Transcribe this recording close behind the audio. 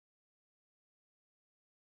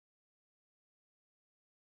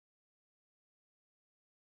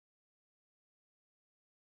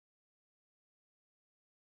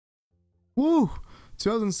Woo!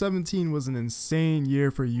 2017 was an insane year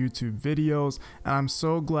for YouTube videos, and I'm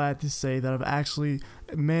so glad to say that I've actually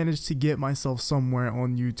managed to get myself somewhere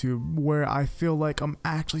on YouTube where I feel like I'm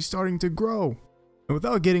actually starting to grow. And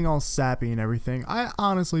without getting all sappy and everything, I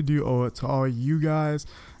honestly do owe it to all you guys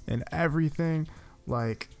and everything.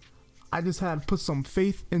 Like, I just had to put some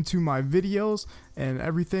faith into my videos and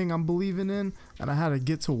everything I'm believing in, and I had to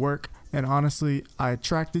get to work. And honestly, I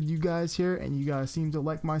attracted you guys here, and you guys seem to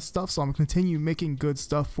like my stuff, so I'm gonna continue making good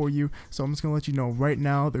stuff for you. So I'm just gonna let you know right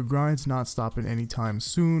now, the grind's not stopping anytime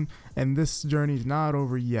soon, and this journey's not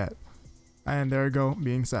over yet. And there we go,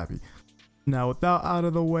 being sappy. Now, with that out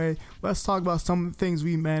of the way, let's talk about some of the things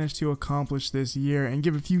we managed to accomplish this year and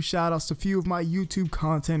give a few shout outs to a few of my YouTube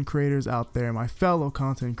content creators out there, my fellow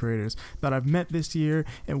content creators that I've met this year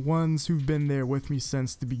and ones who've been there with me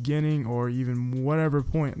since the beginning or even whatever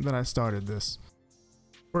point that I started this.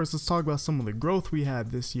 First, let's talk about some of the growth we had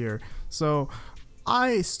this year. So,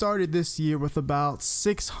 I started this year with about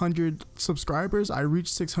 600 subscribers. I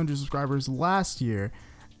reached 600 subscribers last year,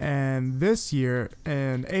 and this year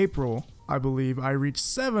in April, I believe I reached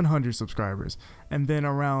 700 subscribers, and then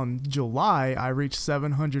around July I reached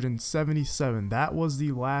 777. That was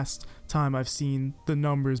the last time I've seen the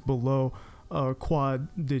numbers below quad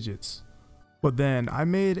digits. But then I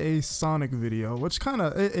made a Sonic video, which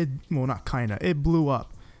it blew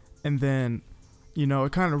up, and then, you know,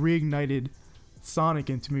 it kind of reignited Sonic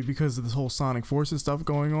into me because of this whole Sonic Forces stuff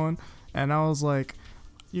going on, and I was like,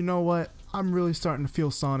 you know what, I'm really starting to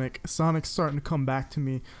feel Sonic's starting to come back to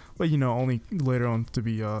me, but you know, only later on to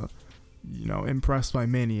be you know, impressed by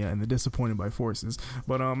Mania and the disappointed by Forces.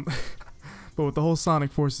 But but with the whole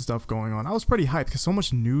Sonic Forces stuff going on, I was pretty hyped because so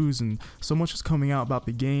much news and so much was coming out about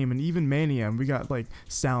the game, and even Mania, and we got like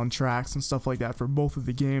soundtracks and stuff like that for both of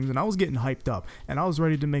the games, and I was getting hyped up, and I was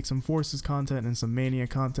ready to make some Forces content and some Mania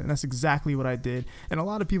content, and that's exactly what I did, and a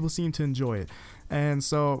lot of people seem to enjoy it. And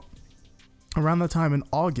so around the time in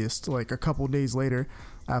August, like a couple days later,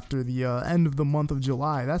 after the end of the month of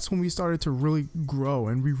July, that's when we started to really grow,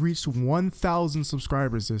 and we reached 1,000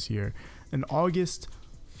 subscribers this year. And August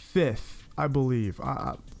 5th, I believe,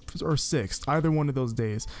 or 6th, either one of those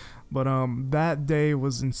days. But that day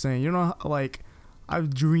was insane. You know, like,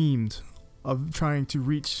 I've dreamed of trying to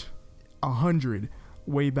reach 100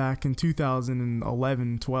 way back in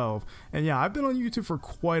 2011-12, and yeah, I've been on YouTube for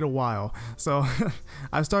quite a while, so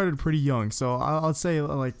I started pretty young, so I'll say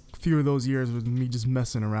like a few of those years was me just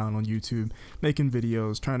messing around on YouTube, making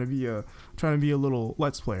videos, trying to be a little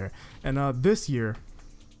Let's Player. And this year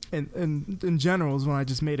in general is when I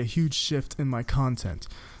just made a huge shift in my content,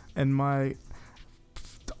 and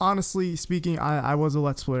honestly speaking, I was a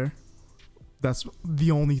Let's Player. That's the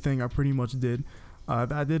only thing I pretty much did.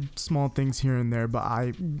 I did small things here and there,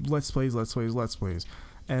 but Let's Plays,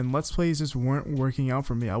 and Let's Plays just weren't working out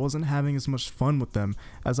for me. I wasn't having as much fun with them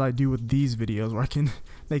as I do with these videos, where I can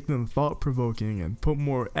make them thought-provoking and put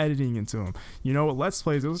more editing into them. You know, with Let's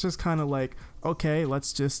Plays, it was just kind of like, okay,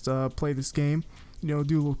 let's just play this game, you know,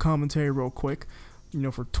 do a little commentary real quick, you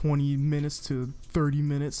know, for 20 minutes to 30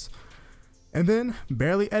 minutes, and then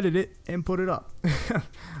barely edit it and put it up.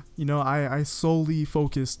 You know, I solely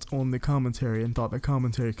focused on the commentary and thought the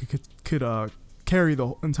commentary could carry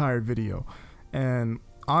the entire video. And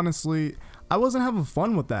honestly, I wasn't having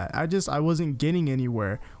fun with that. I wasn't getting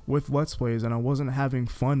anywhere with Let's Plays, and I wasn't having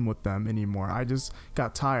fun with them anymore. I just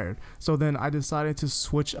got tired. So then I decided to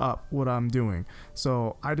switch up what I'm doing.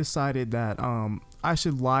 So I decided that I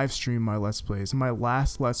should live stream my Let's Plays. My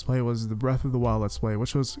last Let's Play was the Breath of the Wild Let's Play,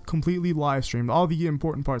 which was completely live streamed, all the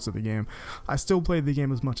important parts of the game. I still played the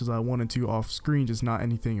game as much as I wanted to off screen, just not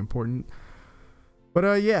anything important.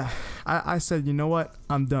 But yeah, I said, you know what,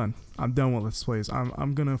 I'm done with Let's Plays.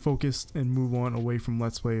 I'm gonna focus and move on away from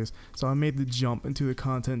Let's Plays. So I made the jump into the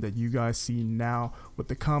content that you guys see now, with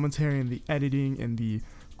the commentary and the editing and the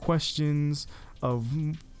questioning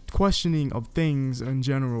of things in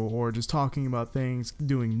general, or just talking about things,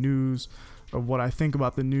 doing news of what I think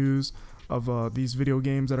about the news of these video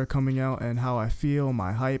games that are coming out, and how I feel,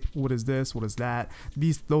 my hype, what is this, what is that,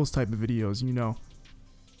 those type of videos, you know.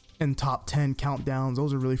 And top 10 countdowns,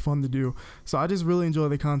 those are really fun to do. So I just really enjoy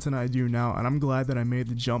the content I do now, and I'm glad that I made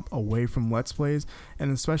the jump away from Let's Plays.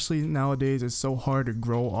 And especially nowadays, it's so hard to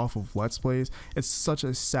grow off of Let's Plays. It's such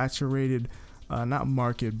a saturated, not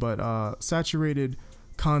market, but saturated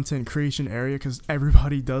content creation area, because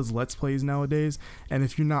everybody does Let's Plays nowadays, and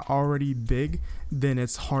if you're not already big, then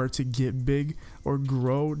it's hard to get big or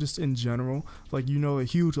grow just in general. Like, you know, the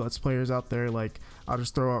huge Let's Players out there, like I'll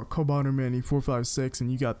just throw out Cobalt Manny 456,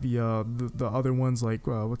 and you got the other ones like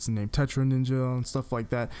what's the name, Tetra Ninja and stuff like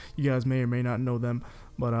that. You guys may or may not know them,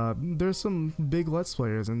 But there's some big Let's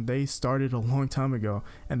Players, and they started a long time ago,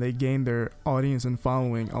 and they gained their audience and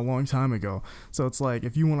following a long time ago. So it's like,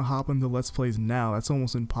 if you want to hop into Let's Plays now, that's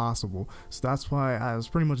almost impossible. So that's why I was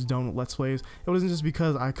pretty much done with Let's Plays. It wasn't just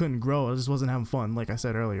because I couldn't grow, I just wasn't having fun, like I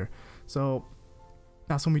said earlier. So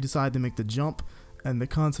that's when we decided to make the jump, and the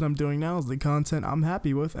content I'm doing now is the content I'm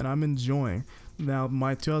happy with and I'm enjoying. Now,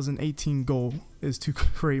 my 2018 goal is to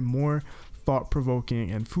create more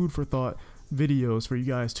thought-provoking and food for thought videos for you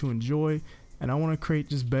guys to enjoy, and I want to create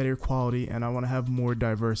just better quality, and I want to have more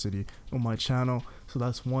diversity on my channel. So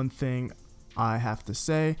that's one thing I have to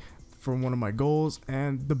say for one of my goals.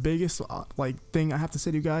 And the biggest thing I have to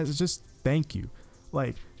say to you guys is just thank you.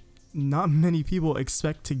 Like, not many people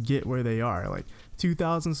expect to get where they are. Like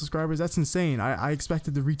 2,000 subscribers, that's insane. I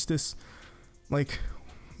expected to reach this like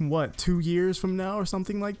what, 2 years from now or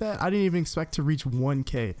something like that. I didn't even expect to reach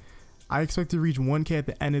 1K. I expect to reach 1K at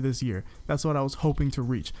the end of this year. That's what I was hoping to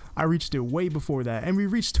reach. I reached it way before that, and we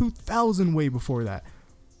reached 2,000 way before that.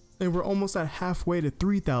 And we're almost at halfway to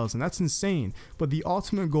 3,000. That's insane. But the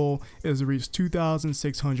ultimate goal is to reach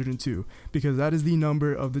 2,602, because that is the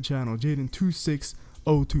number of the channel,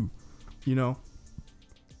 Jaden2602, you know?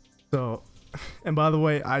 So, and by the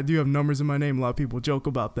way, I do have numbers in my name. A lot of people joke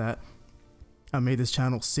about that. I made this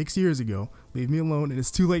channel 6 years ago. Leave me alone, and it's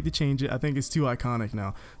too late to change it. I think it's too iconic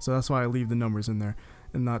now, so that's why I leave the numbers in there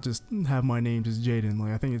and not just have my name just Jaden.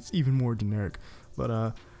 Like, I think it's even more generic.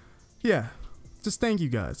 But yeah, just thank you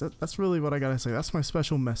guys. That's really what I gotta say. That's my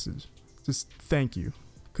special message. Just thank you.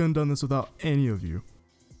 Couldn't done this without any of you.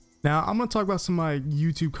 Now I'm gonna talk about some of my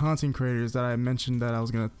YouTube content creators that I mentioned that I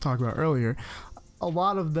was gonna talk about earlier. A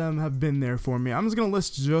lot of them have been there for me. I'm just going to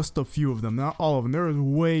list just a few of them, not all of them. There is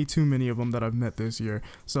way too many of them that I've met this year.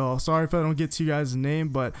 So sorry if I don't get to you guys' name,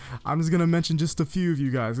 but I'm just going to mention just a few of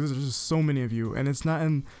you guys. There's just so many of you, and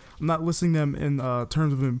I'm not listing them in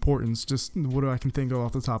terms of importance, just what I can think of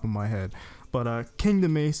off the top of my head. But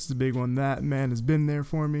Kingdom Ace is a big one. That man has been there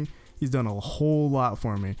for me. He's done a whole lot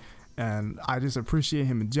for me, and I just appreciate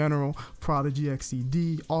him in general. Prodigy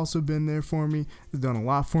XCD also been there for me. He's done a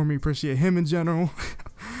lot for me. Appreciate him in general.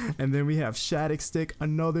 And then we have Shattuck Stick,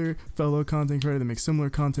 another fellow content creator that makes similar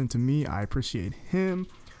content to me. I appreciate him.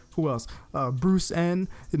 Who else? Bruce N,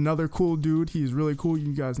 another cool dude. He's really cool.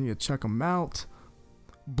 You guys need to check him out.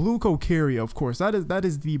 Blue Kokaria, of course. That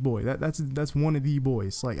is the boy. That's one of the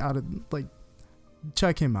boys.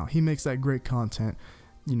 Check him out. He makes that great content.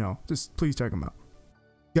 You know, just please check him out.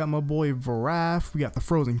 Got my boy Varaf, we got the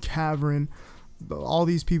Frozen Cavern. All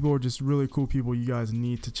these people are just really cool people you guys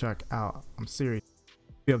need to check out. I'm serious.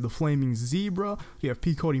 We have the Flaming Zebra, we have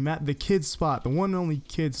P. Cody Matt, the Kid Spot, the one and only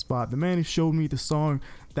Kid Spot, the man who showed me the song.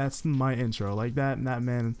 That's my intro. Like that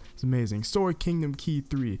man is amazing. Story Kingdom Key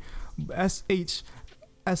 3, I'm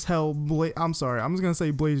sorry, I'm just gonna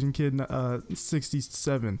say Blazing Kid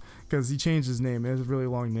 67 because he changed his name. It has a really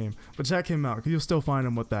long name, but check him out because you'll still find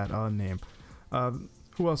him with that name.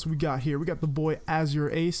 Who else we got here? We got the boy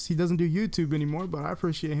Azure Ace. He doesn't do YouTube anymore, but I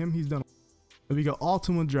appreciate him. He's done. And we got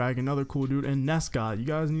Ultima Dragon, another cool dude, and Nescott. You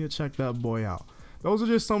guys need to check that boy out. Those are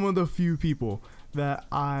just some of the few people that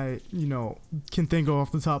I, can think of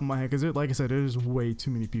off the top of my head. Because, like I said, there's way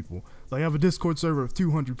too many people. Like, I have a Discord server of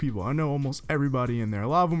 200 people. I know almost everybody in there. A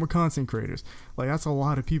lot of them are content creators. Like, that's a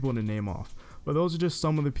lot of people to name off. But those are just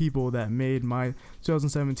some of the people that made my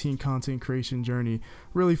 2017 content creation journey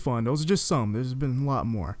really fun. Those are just some. There's been a lot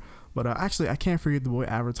more. But actually, I can't forget the boy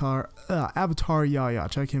Avatar Yaya.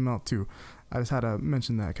 Check him out too. I just had to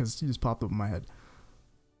mention that because he just popped up in my head.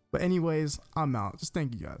 But anyways, I'm out. Just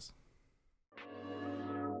thank you guys.